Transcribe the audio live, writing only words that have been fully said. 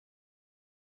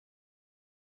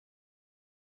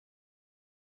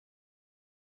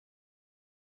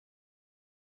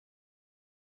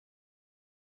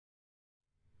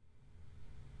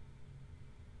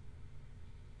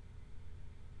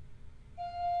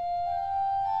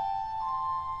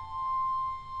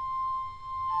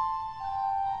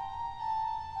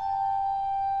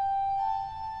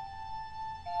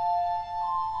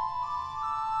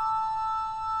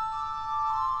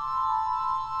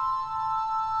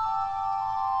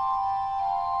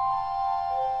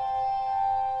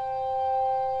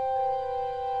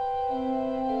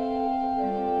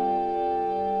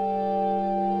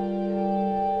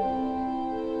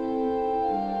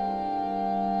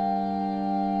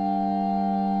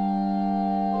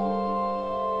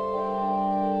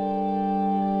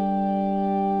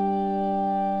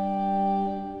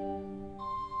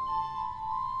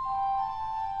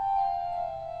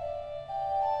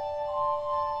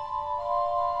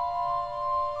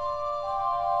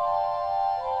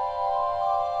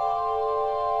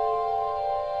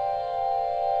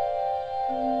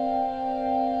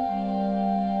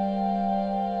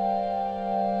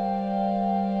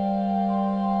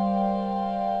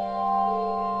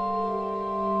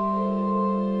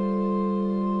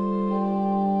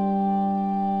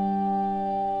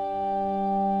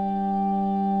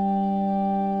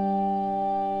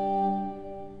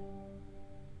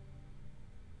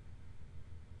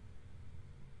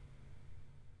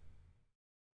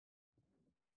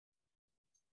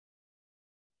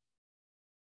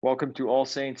Welcome to All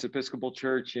Saints Episcopal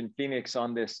Church in Phoenix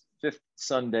on this fifth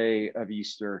Sunday of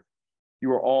Easter.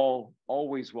 You are all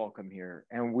always welcome here,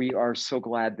 and we are so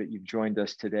glad that you've joined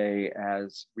us today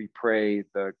as we pray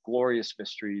the glorious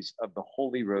mysteries of the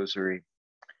Holy Rosary.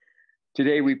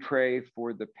 Today we pray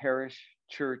for the parish,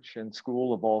 church, and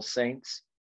school of All Saints.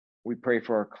 We pray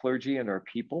for our clergy and our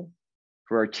people,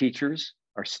 for our teachers,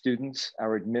 our students,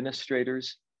 our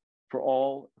administrators, for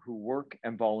all who work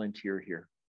and volunteer here.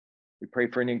 We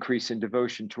pray for an increase in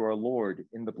devotion to our Lord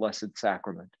in the Blessed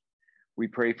Sacrament. We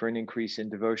pray for an increase in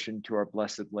devotion to our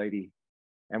Blessed Lady.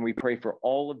 And we pray for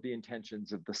all of the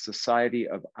intentions of the Society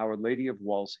of Our Lady of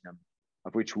Walsingham,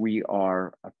 of which we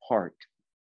are a part.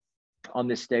 On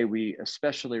this day, we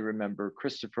especially remember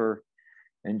Christopher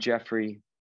and Jeffrey,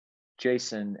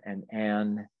 Jason and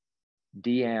Anne,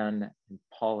 Deanne and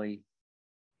Polly,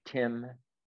 Tim,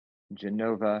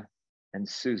 Genova, and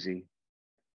Susie.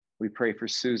 We pray for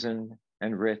Susan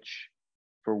and Rich,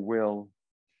 for Will,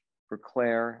 for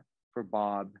Claire, for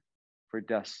Bob, for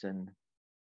Dustin,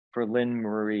 for Lynn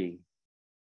Marie.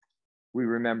 We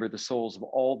remember the souls of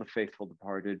all the faithful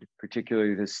departed,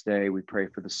 particularly this day. We pray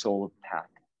for the soul of Pat.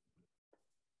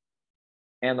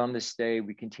 And on this day,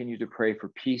 we continue to pray for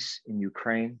peace in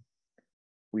Ukraine.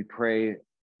 We pray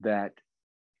that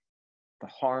the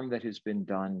harm that has been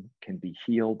done can be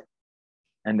healed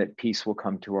and that peace will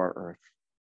come to our earth.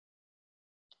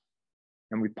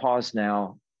 And we pause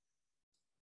now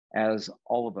as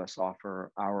all of us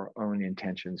offer our own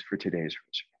intentions for today's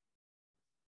rosary.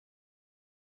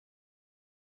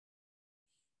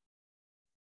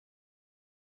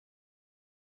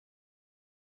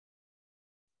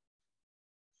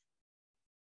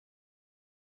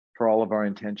 For all of our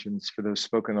intentions, for those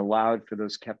spoken aloud, for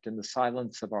those kept in the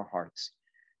silence of our hearts,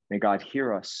 may God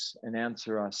hear us and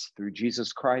answer us through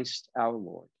Jesus Christ, our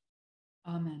Lord.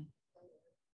 Amen.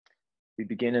 We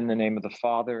begin in the name of the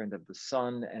Father, and of the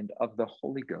Son, and of the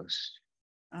Holy Ghost.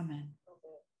 Amen.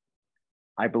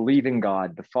 I believe in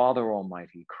God, the Father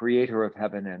Almighty, creator of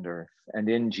heaven and earth, and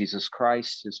in Jesus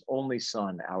Christ, his only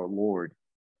Son, our Lord,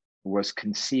 who was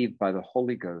conceived by the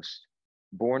Holy Ghost,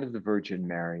 born of the Virgin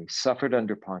Mary, suffered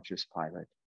under Pontius Pilate,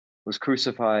 was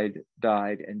crucified,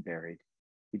 died, and buried.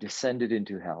 He descended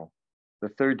into hell. The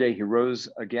third day he rose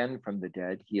again from the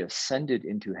dead. He ascended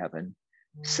into heaven,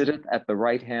 sitteth at the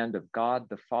right hand of God,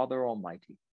 the Father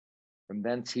Almighty. From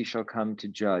thence he shall come to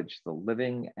judge the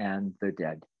living and the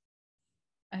dead.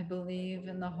 I believe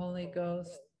in the Holy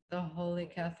Ghost, the Holy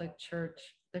Catholic Church,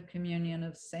 the communion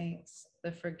of saints,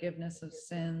 the forgiveness of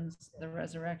sins, the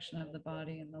resurrection of the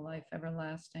body, and the life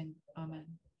everlasting. Amen.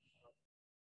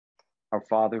 Our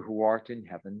Father who art in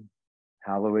heaven,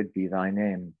 hallowed be thy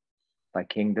name. Thy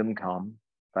kingdom come,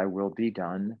 thy will be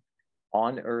done,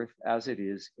 on earth as it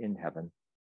is in heaven.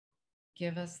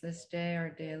 Give us this day our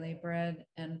daily bread,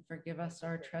 and forgive us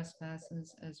our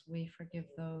trespasses as we forgive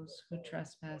those who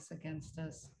trespass against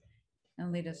us.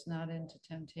 And lead us not into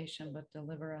temptation, but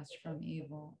deliver us from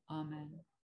evil. Amen.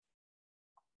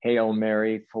 Hail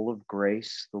Mary, full of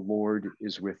grace, the Lord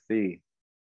is with thee.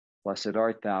 Blessed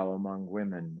art thou among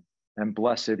women, and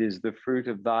blessed is the fruit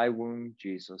of thy womb,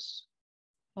 Jesus.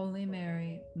 Holy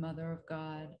Mary, Mother of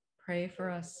God, pray for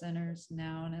us sinners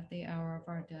now and at the hour of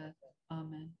our death.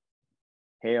 Amen.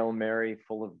 Hail Mary,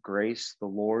 full of grace, the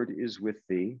Lord is with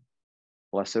thee.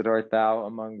 Blessed art thou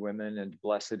among women, and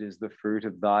blessed is the fruit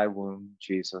of thy womb,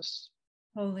 Jesus.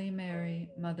 Holy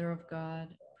Mary, Mother of God,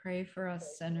 pray for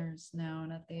us sinners now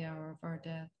and at the hour of our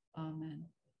death. Amen.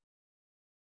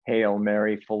 Hail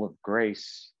Mary, full of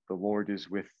grace, the Lord is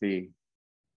with thee.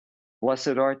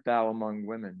 Blessed art thou among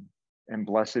women, and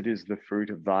blessed is the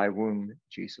fruit of thy womb,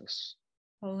 Jesus.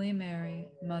 Holy Mary,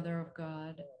 Mother of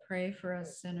God, pray for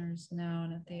us sinners now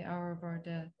and at the hour of our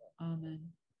death. Amen.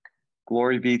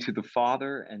 Glory be to the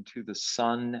Father, and to the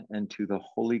Son, and to the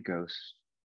Holy Ghost.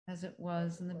 As it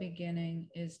was in the beginning,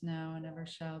 is now, and ever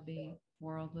shall be,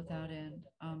 world without end.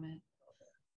 Amen.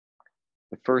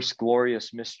 The first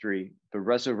glorious mystery, the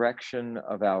resurrection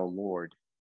of our Lord.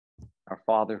 Our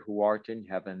Father who art in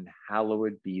heaven,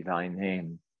 hallowed be thy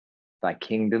name. Thy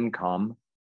kingdom come,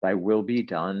 thy will be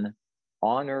done,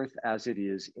 on earth as it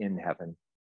is in heaven.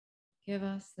 Give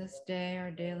us this day our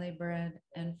daily bread,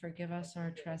 and forgive us our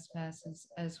trespasses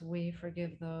as we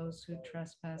forgive those who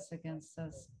trespass against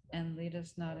us. And lead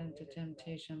us not into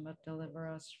temptation, but deliver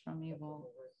us from evil.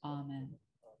 Amen.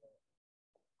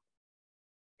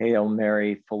 Hail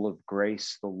Mary, full of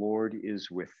grace, the Lord is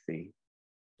with thee.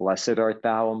 Blessed art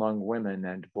thou among women,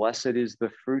 and blessed is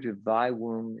the fruit of thy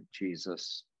womb,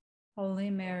 Jesus.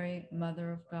 Holy Mary,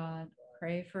 Mother of God,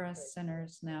 pray for us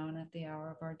sinners now and at the hour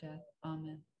of our death.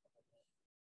 Amen.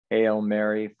 Hail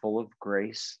Mary, full of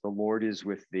grace, the Lord is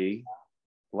with thee.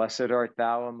 Blessed art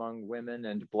thou among women,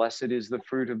 and blessed is the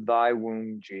fruit of thy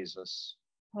womb, Jesus.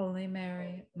 Holy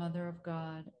Mary, Mother of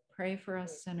God, pray for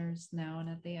us sinners now and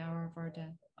at the hour of our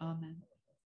death. Amen.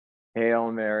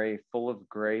 Hail Mary, full of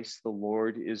grace, the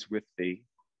Lord is with thee.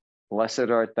 Blessed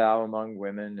art thou among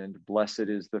women, and blessed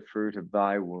is the fruit of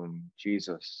thy womb,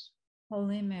 Jesus.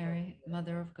 Holy Mary,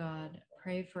 Mother of God,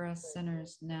 pray for us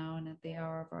sinners now and at the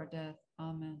hour of our death.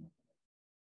 Amen.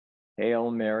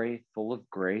 Hail Mary, full of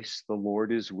grace, the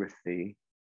Lord is with thee.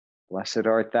 Blessed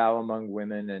art thou among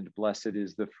women, and blessed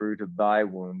is the fruit of thy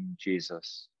womb,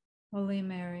 Jesus. Holy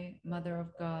Mary, Mother of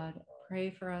God,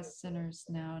 pray for us sinners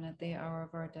now and at the hour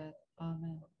of our death.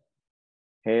 Amen.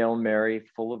 Hail Mary,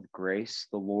 full of grace,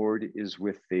 the Lord is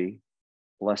with thee.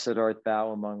 Blessed art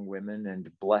thou among women, and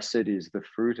blessed is the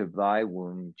fruit of thy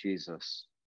womb, Jesus.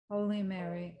 Holy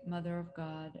Mary, Mother of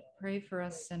God, pray for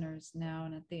us sinners now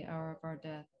and at the hour of our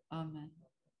death. Amen.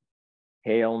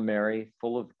 Hail Mary,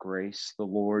 full of grace, the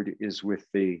Lord is with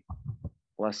thee.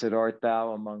 Blessed art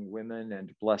thou among women,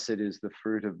 and blessed is the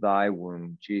fruit of thy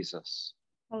womb, Jesus.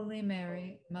 Holy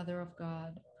Mary, Mother of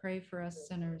God, pray for us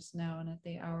sinners now and at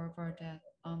the hour of our death.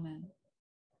 Amen.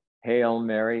 Hail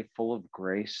Mary, full of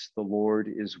grace, the Lord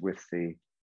is with thee.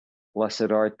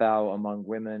 Blessed art thou among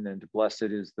women, and blessed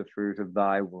is the fruit of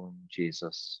thy womb,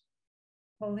 Jesus.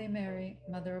 Holy Mary,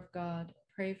 Mother of God,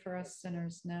 pray for us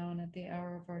sinners now and at the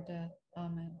hour of our death.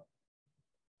 Amen.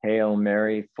 Hail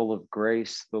Mary, full of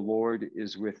grace, the Lord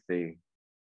is with thee.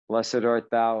 Blessed art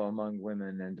thou among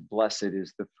women, and blessed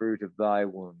is the fruit of thy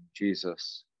womb,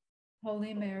 Jesus.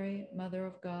 Holy Mary, Mother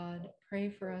of God, pray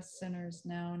for us sinners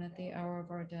now and at the hour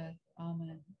of our death.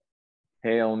 Amen.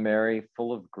 Hail Mary,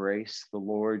 full of grace, the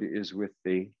Lord is with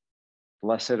thee.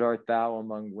 Blessed art thou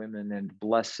among women, and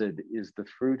blessed is the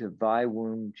fruit of thy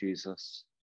womb, Jesus.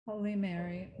 Holy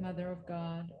Mary, Mother of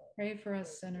God, pray for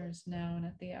us sinners now and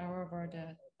at the hour of our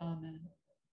death. Amen.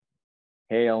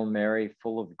 Hail Mary,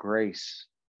 full of grace,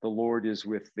 the Lord is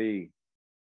with thee.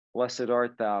 Blessed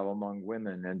art thou among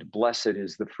women, and blessed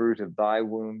is the fruit of thy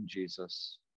womb,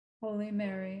 Jesus. Holy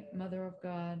Mary, Mother of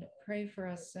God, pray for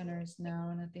us sinners now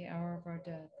and at the hour of our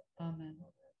death. Amen.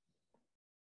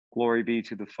 Glory be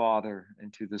to the Father,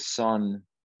 and to the Son,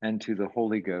 and to the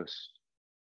Holy Ghost.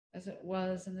 As it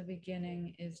was in the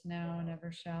beginning, is now, and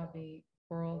ever shall be,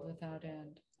 world without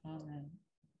end. Amen.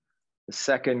 The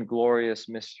second glorious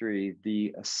mystery,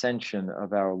 the ascension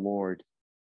of our Lord.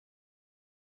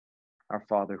 Our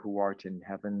Father who art in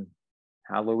heaven,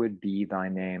 hallowed be thy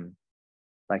name.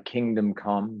 Thy kingdom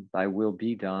come, thy will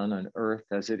be done on earth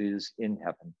as it is in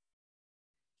heaven.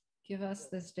 Give us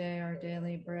this day our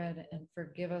daily bread, and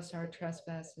forgive us our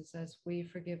trespasses as we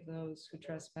forgive those who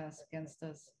trespass against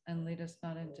us. And lead us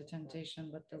not into temptation,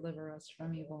 but deliver us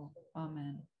from evil.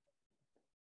 Amen.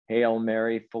 Hail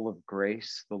Mary, full of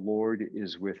grace, the Lord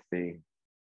is with thee.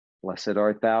 Blessed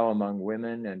art thou among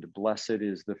women, and blessed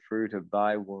is the fruit of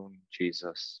thy womb,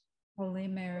 Jesus. Holy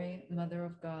Mary, Mother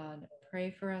of God,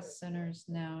 pray for us sinners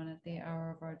now and at the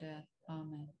hour of our death.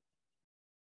 Amen.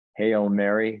 Hail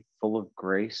Mary, full of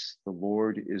grace, the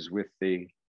Lord is with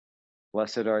thee.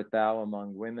 Blessed art thou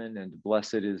among women, and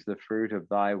blessed is the fruit of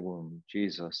thy womb,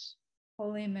 Jesus.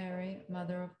 Holy Mary,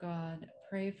 Mother of God,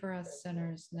 pray for us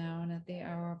sinners now and at the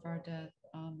hour of our death.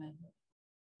 Amen.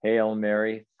 Hail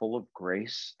Mary, full of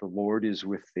grace, the Lord is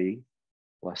with thee.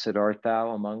 Blessed art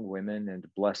thou among women, and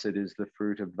blessed is the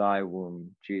fruit of thy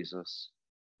womb, Jesus.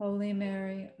 Holy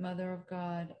Mary, Mother of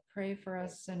God, pray for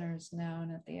us sinners now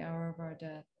and at the hour of our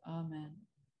death. Amen.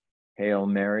 Hail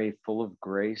Mary, full of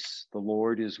grace, the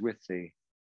Lord is with thee.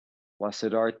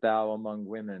 Blessed art thou among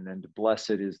women, and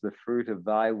blessed is the fruit of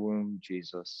thy womb,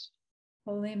 Jesus.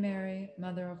 Holy Mary,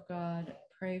 Mother of God,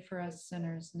 pray for us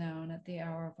sinners now and at the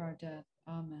hour of our death.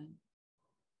 Amen.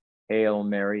 Hail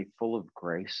Mary, full of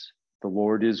grace, the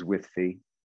Lord is with thee.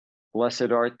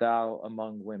 Blessed art thou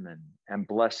among women, and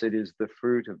blessed is the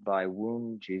fruit of thy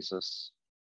womb, Jesus.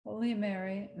 Holy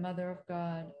Mary, Mother of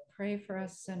God, pray for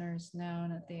us sinners now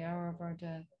and at the hour of our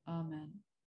death. Amen.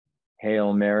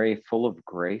 Hail Mary, full of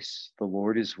grace, the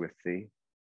Lord is with thee.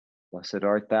 Blessed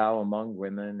art thou among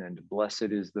women, and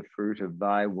blessed is the fruit of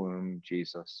thy womb,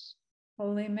 Jesus.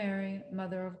 Holy Mary,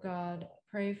 Mother of God,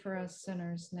 pray for us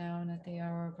sinners now and at the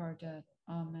hour of our death.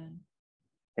 Amen.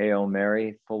 Hail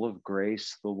Mary, full of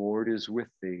grace, the Lord is with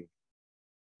thee.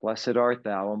 Blessed art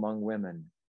thou among women,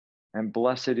 and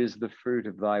blessed is the fruit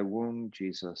of thy womb,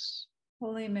 Jesus.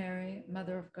 Holy Mary,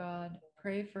 Mother of God,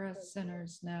 pray for us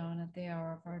sinners now and at the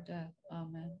hour of our death.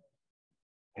 Amen.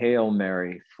 Hail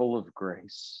Mary, full of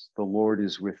grace, the Lord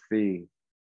is with thee.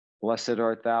 Blessed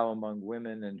art thou among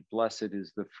women, and blessed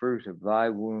is the fruit of thy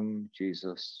womb,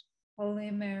 Jesus.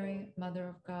 Holy Mary, Mother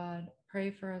of God,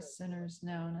 pray for us sinners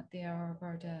now and at the hour of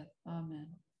our death. Amen.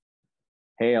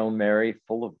 Hail Mary,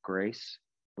 full of grace,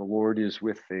 the Lord is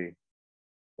with thee.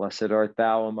 Blessed art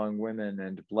thou among women,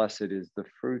 and blessed is the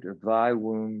fruit of thy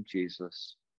womb,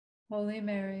 Jesus. Holy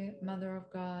Mary, Mother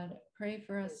of God, pray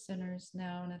for us sinners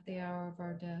now and at the hour of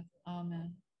our death.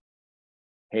 Amen.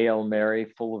 Hail Mary,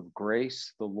 full of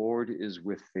grace, the Lord is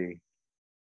with thee.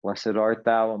 Blessed art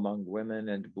thou among women,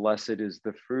 and blessed is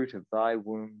the fruit of thy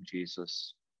womb,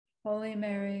 Jesus. Holy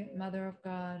Mary, Mother of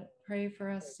God, pray for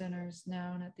us sinners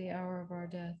now and at the hour of our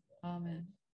death. Amen.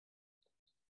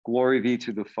 Glory be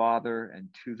to the Father, and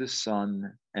to the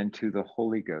Son, and to the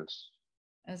Holy Ghost.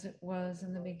 As it was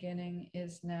in the beginning,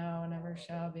 is now, and ever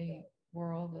shall be,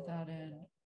 world without end.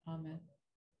 Amen.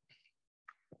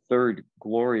 Third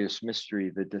glorious mystery,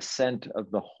 the descent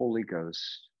of the Holy Ghost.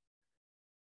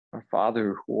 Our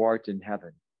Father who art in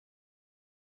heaven,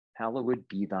 hallowed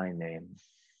be thy name.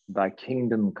 Thy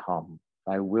kingdom come,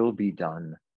 thy will be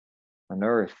done, on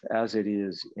earth as it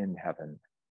is in heaven.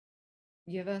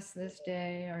 Give us this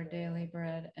day our daily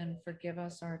bread, and forgive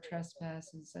us our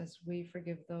trespasses as we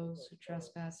forgive those who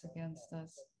trespass against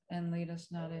us. And lead us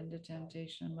not into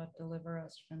temptation, but deliver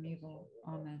us from evil.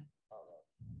 Amen.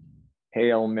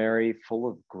 Hail Mary, full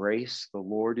of grace, the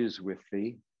Lord is with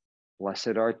thee.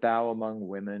 Blessed art thou among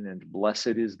women, and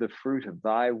blessed is the fruit of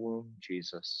thy womb,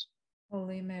 Jesus.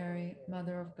 Holy Mary,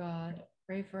 Mother of God,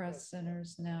 pray for us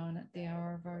sinners now and at the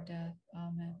hour of our death.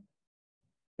 Amen.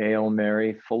 Hail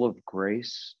Mary, full of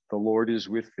grace, the Lord is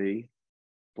with thee.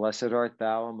 Blessed art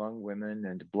thou among women,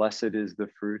 and blessed is the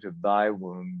fruit of thy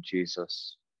womb,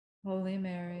 Jesus. Holy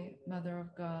Mary, Mother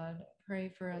of God,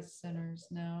 pray for us sinners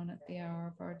now and at the hour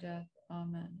of our death.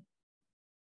 Amen.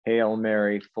 Hail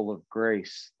Mary, full of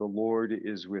grace, the Lord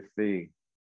is with thee.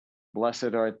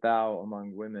 Blessed art thou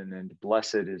among women, and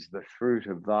blessed is the fruit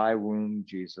of thy womb,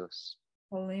 Jesus.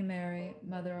 Holy Mary,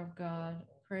 Mother of God,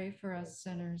 pray for us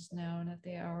sinners now and at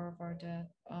the hour of our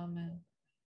death. Amen.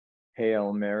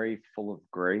 Hail Mary, full of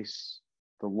grace,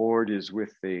 the Lord is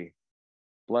with thee.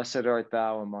 Blessed art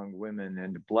thou among women,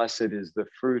 and blessed is the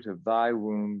fruit of thy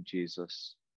womb,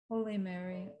 Jesus. Holy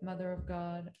Mary, Mother of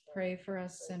God, pray for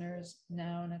us sinners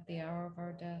now and at the hour of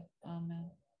our death.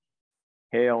 Amen.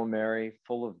 Hail Mary,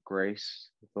 full of grace,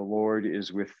 the Lord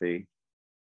is with thee.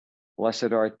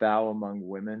 Blessed art thou among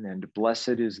women, and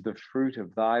blessed is the fruit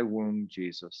of thy womb,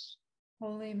 Jesus.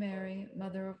 Holy Mary,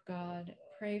 Mother of God,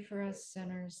 pray for us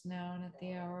sinners now and at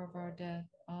the hour of our death.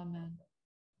 Amen.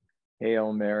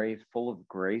 Hail Mary, full of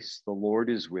grace, the Lord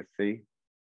is with thee.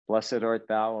 Blessed art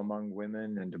thou among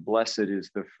women, and blessed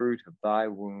is the fruit of thy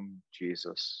womb,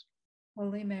 Jesus.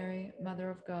 Holy Mary,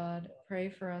 Mother of God, pray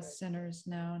for us sinners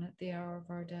now and at the hour of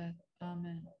our death.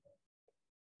 Amen.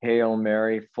 Hail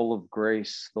Mary, full of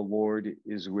grace, the Lord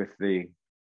is with thee.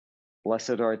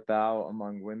 Blessed art thou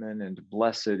among women, and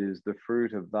blessed is the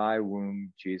fruit of thy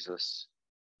womb, Jesus.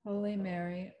 Holy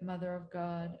Mary, Mother of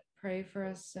God, pray for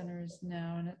us sinners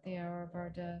now and at the hour of our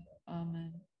death.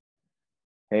 Amen.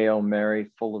 Hail Mary,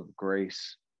 full of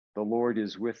grace, the Lord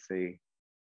is with thee.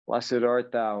 Blessed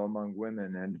art thou among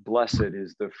women, and blessed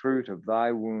is the fruit of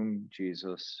thy womb,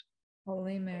 Jesus.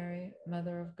 Holy Mary,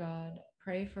 Mother of God,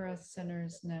 pray for us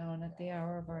sinners now and at the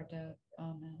hour of our death.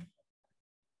 Amen.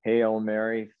 Hail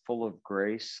Mary, full of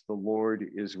grace, the Lord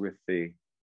is with thee.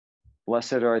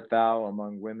 Blessed art thou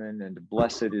among women, and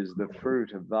blessed is the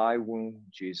fruit of thy womb,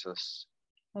 Jesus.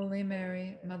 Holy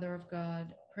Mary, Mother of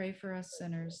God, pray for us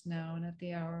sinners now and at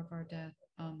the hour of our death.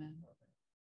 Amen.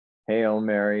 Hail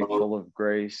Mary, full of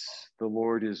grace, the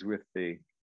Lord is with thee.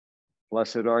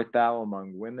 Blessed art thou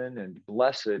among women, and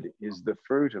blessed is the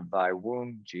fruit of thy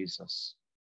womb, Jesus.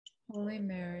 Holy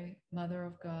Mary, Mother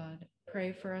of God,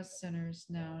 pray for us sinners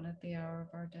now and at the hour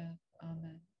of our death.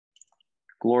 Amen.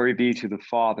 Glory be to the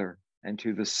Father, and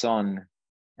to the Son,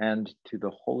 and to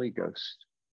the Holy Ghost.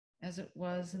 As it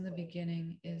was in the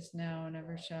beginning, is now, and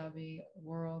ever shall be,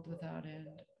 world without end.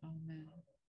 Amen.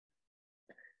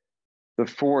 The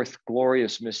fourth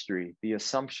glorious mystery, the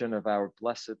Assumption of our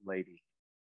Blessed Lady.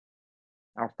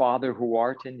 Our Father who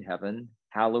art in heaven,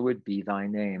 hallowed be thy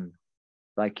name.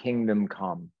 Thy kingdom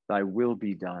come, thy will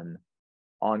be done,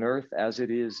 on earth as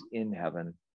it is in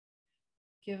heaven.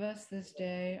 Give us this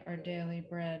day our daily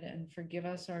bread, and forgive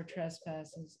us our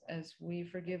trespasses, as we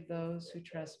forgive those who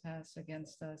trespass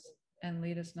against us. And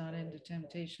lead us not into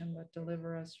temptation, but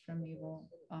deliver us from evil.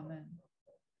 Amen.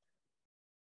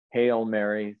 Hail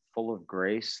Mary, full of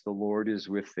grace, the Lord is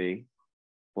with thee.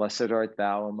 Blessed art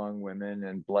thou among women,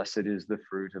 and blessed is the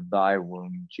fruit of thy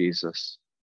womb, Jesus.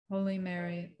 Holy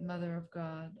Mary, Mother of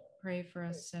God, pray for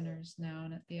us sinners, now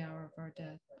and at the hour of our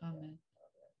death. Amen.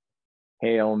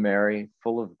 Hail Mary,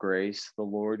 full of grace, the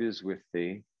Lord is with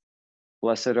thee.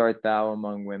 Blessed art thou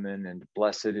among women, and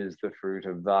blessed is the fruit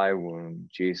of thy womb,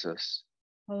 Jesus.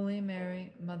 Holy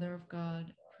Mary, Mother of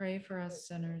God, pray for us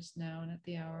sinners, now and at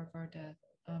the hour of our death.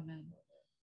 Amen.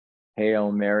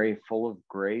 Hail Mary, full of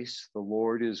grace, the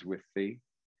Lord is with thee.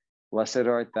 Blessed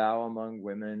art thou among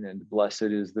women, and blessed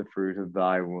is the fruit of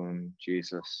thy womb,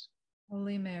 Jesus.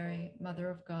 Holy Mary, Mother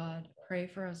of God, pray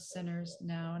for us sinners,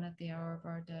 now and at the hour of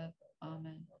our death.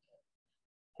 Amen.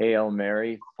 Hail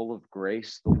Mary, full of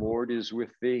grace, the Lord is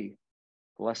with thee.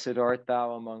 Blessed art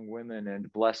thou among women,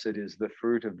 and blessed is the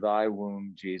fruit of thy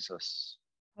womb, Jesus.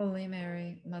 Holy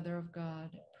Mary, Mother of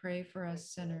God, pray for us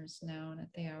sinners, now and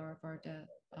at the hour of our death.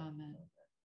 Amen.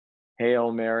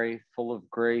 Hail Mary, full of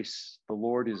grace, the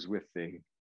Lord is with thee.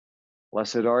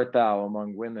 Blessed art thou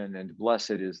among women, and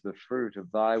blessed is the fruit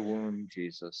of thy womb,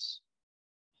 Jesus.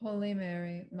 Holy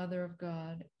Mary, Mother of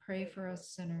God, pray for us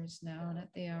sinners, now and at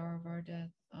the hour of our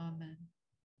death. Amen.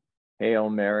 Hail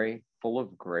Mary, full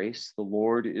of grace, the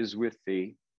Lord is with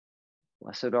thee.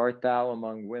 Blessed art thou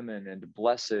among women, and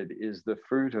blessed is the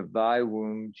fruit of thy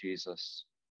womb, Jesus.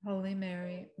 Holy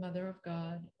Mary, Mother of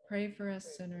God, pray for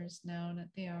us sinners, now and at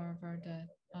the hour of our death.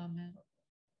 Amen.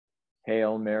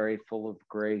 Hail Mary, full of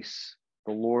grace,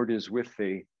 the Lord is with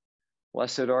thee.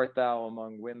 Blessed art thou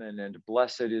among women, and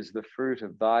blessed is the fruit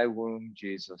of thy womb,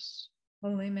 Jesus.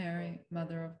 Holy Mary,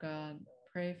 Mother of God,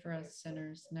 pray for us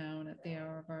sinners, now and at the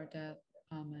hour of our death.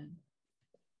 Amen.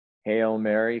 Hail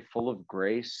Mary, full of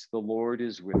grace, the Lord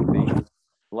is with thee.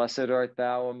 Blessed art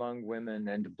thou among women,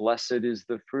 and blessed is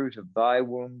the fruit of thy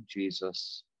womb,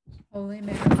 Jesus. Holy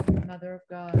Mary, Mother of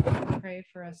God, pray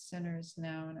for us sinners,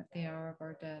 now and at the hour of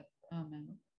our death.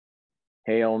 Amen.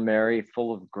 Hail Mary,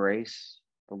 full of grace,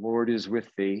 the Lord is with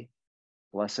thee.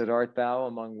 Blessed art thou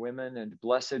among women, and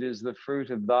blessed is the fruit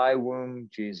of thy womb,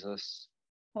 Jesus.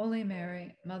 Holy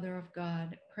Mary, Mother of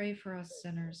God, pray for us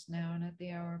sinners, now and at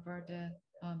the hour of our death.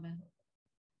 Amen.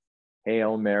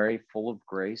 Hail Mary, full of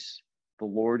grace, the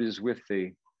Lord is with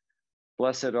thee.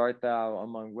 Blessed art thou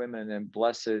among women, and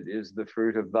blessed is the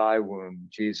fruit of thy womb,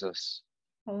 Jesus.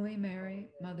 Holy Mary,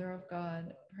 Mother of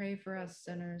God, pray for us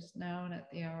sinners, now and at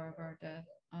the hour of our death.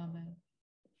 Amen.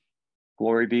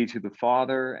 Glory be to the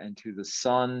Father, and to the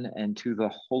Son, and to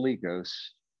the Holy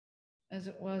Ghost. As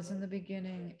it was in the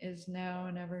beginning, is now,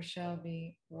 and ever shall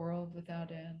be, world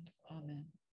without end. Amen.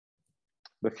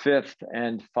 The fifth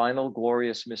and final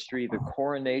glorious mystery, the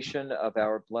coronation of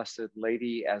our Blessed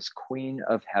Lady as Queen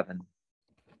of Heaven.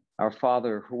 Our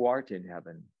Father, who art in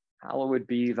heaven, hallowed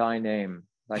be thy name.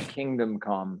 Thy kingdom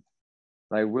come,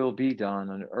 thy will be done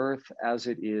on earth as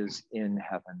it is in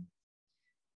heaven.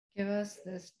 Give us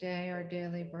this day our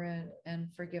daily bread,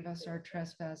 and forgive us our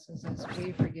trespasses as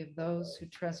we forgive those who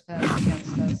trespass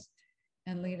against us.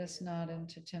 And lead us not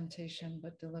into temptation,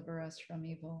 but deliver us from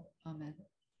evil. Amen.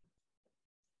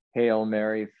 Hail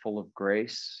Mary, full of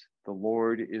grace, the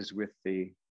Lord is with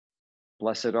thee.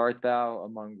 Blessed art thou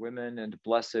among women, and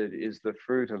blessed is the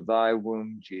fruit of thy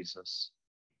womb, Jesus.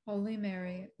 Holy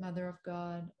Mary, Mother of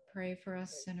God, pray for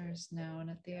us sinners, now and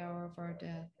at the hour of our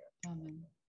death. Amen.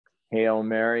 Hail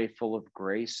Mary, full of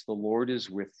grace, the Lord is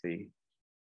with thee.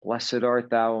 Blessed art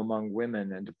thou among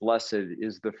women, and blessed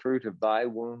is the fruit of thy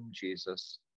womb,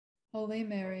 Jesus. Holy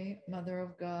Mary, Mother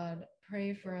of God,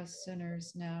 pray for us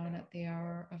sinners, now and at the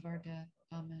hour of our death.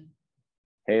 Amen.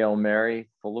 Hail Mary,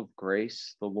 full of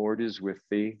grace, the Lord is with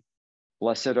thee.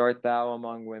 Blessed art thou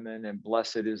among women, and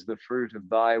blessed is the fruit of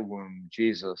thy womb,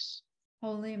 Jesus.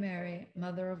 Holy Mary,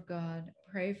 Mother of God,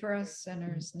 pray for us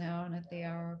sinners, now and at the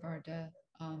hour of our death.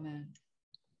 Amen.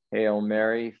 Hail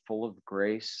Mary, full of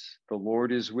grace, the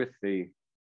Lord is with thee.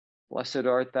 Blessed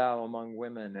art thou among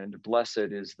women, and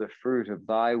blessed is the fruit of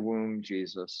thy womb,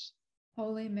 Jesus.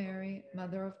 Holy Mary,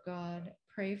 Mother of God,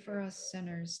 pray for us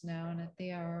sinners, now and at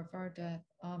the hour of our death.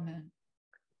 Amen.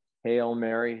 Hail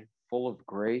Mary, full of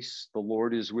grace, the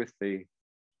Lord is with thee.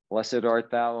 Blessed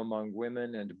art thou among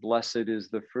women, and blessed is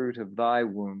the fruit of thy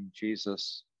womb,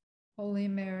 Jesus. Holy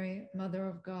Mary, Mother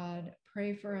of God,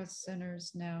 pray for us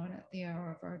sinners, now and at the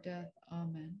hour of our death.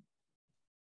 Amen.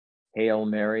 Hail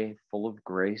Mary, full of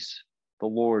grace, the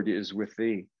Lord is with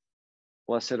thee.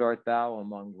 Blessed art thou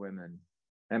among women,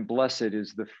 and blessed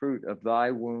is the fruit of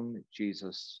thy womb,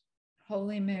 Jesus.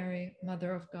 Holy Mary,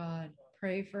 Mother of God,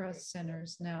 pray for us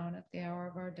sinners, now and at the hour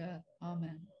of our death.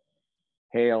 Amen.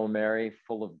 Hail Mary,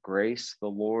 full of grace, the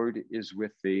Lord is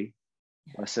with thee.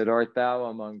 Blessed art thou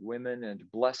among women, and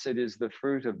blessed is the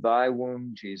fruit of thy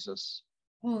womb, Jesus.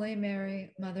 Holy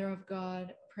Mary, Mother of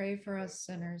God, pray for us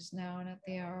sinners, now and at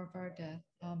the hour of our death.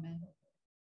 Amen.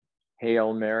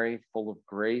 Hail Mary, full of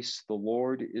grace, the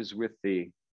Lord is with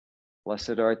thee.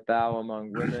 Blessed art thou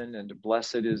among women, and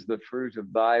blessed is the fruit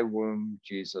of thy womb,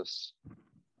 Jesus.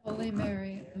 Holy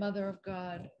Mary, Mother of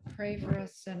God, pray for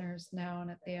us sinners now and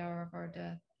at the hour of our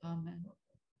death. Amen.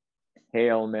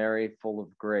 Hail Mary, full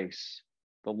of grace,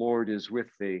 the Lord is with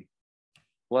thee.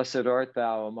 Blessed art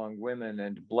thou among women,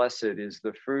 and blessed is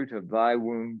the fruit of thy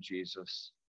womb,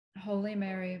 Jesus. Holy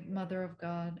Mary, Mother of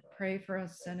God, pray for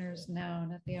us sinners now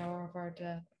and at the hour of our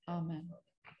death. Amen.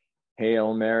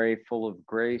 Hail Mary, full of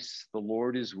grace, the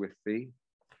Lord is with thee.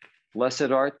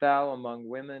 Blessed art thou among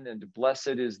women, and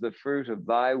blessed is the fruit of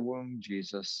thy womb,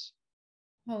 Jesus.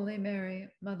 Holy Mary,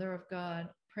 Mother of God,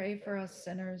 pray for us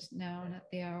sinners now and at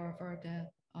the hour of our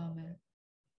death. Amen.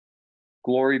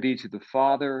 Glory be to the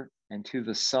Father, and to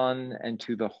the Son, and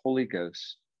to the Holy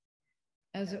Ghost.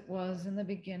 As it was in the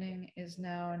beginning, is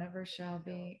now, and ever shall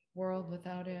be, world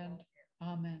without end.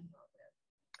 Amen.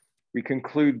 We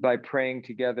conclude by praying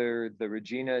together the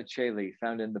Regina Caeli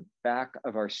found in the back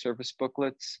of our service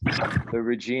booklets, the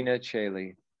Regina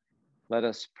Caeli. Let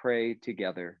us pray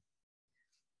together.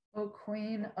 O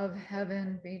Queen of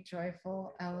heaven, be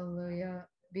joyful, alleluia,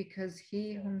 because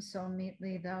he whom so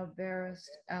meetly thou bearest,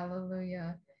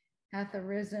 alleluia, hath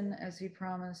arisen as he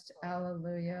promised,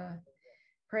 alleluia.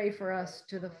 Pray for us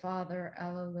to the Father,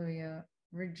 alleluia.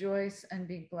 Rejoice and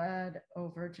be glad, O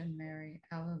Virgin Mary,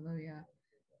 alleluia.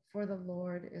 For the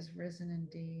Lord is risen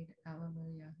indeed,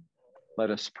 alleluia.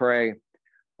 Let us pray.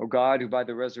 O God, who by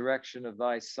the resurrection of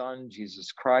thy Son,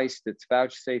 Jesus Christ, didst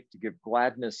vouchsafe to give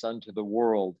gladness unto the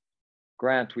world,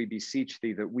 grant, we beseech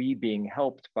thee, that we, being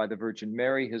helped by the Virgin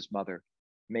Mary, his mother,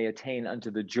 may attain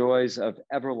unto the joys of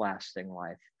everlasting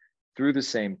life, through the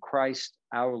same Christ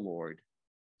our Lord.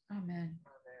 Amen.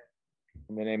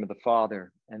 In the name of the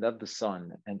Father, and of the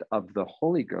Son, and of the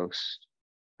Holy Ghost.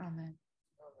 Amen.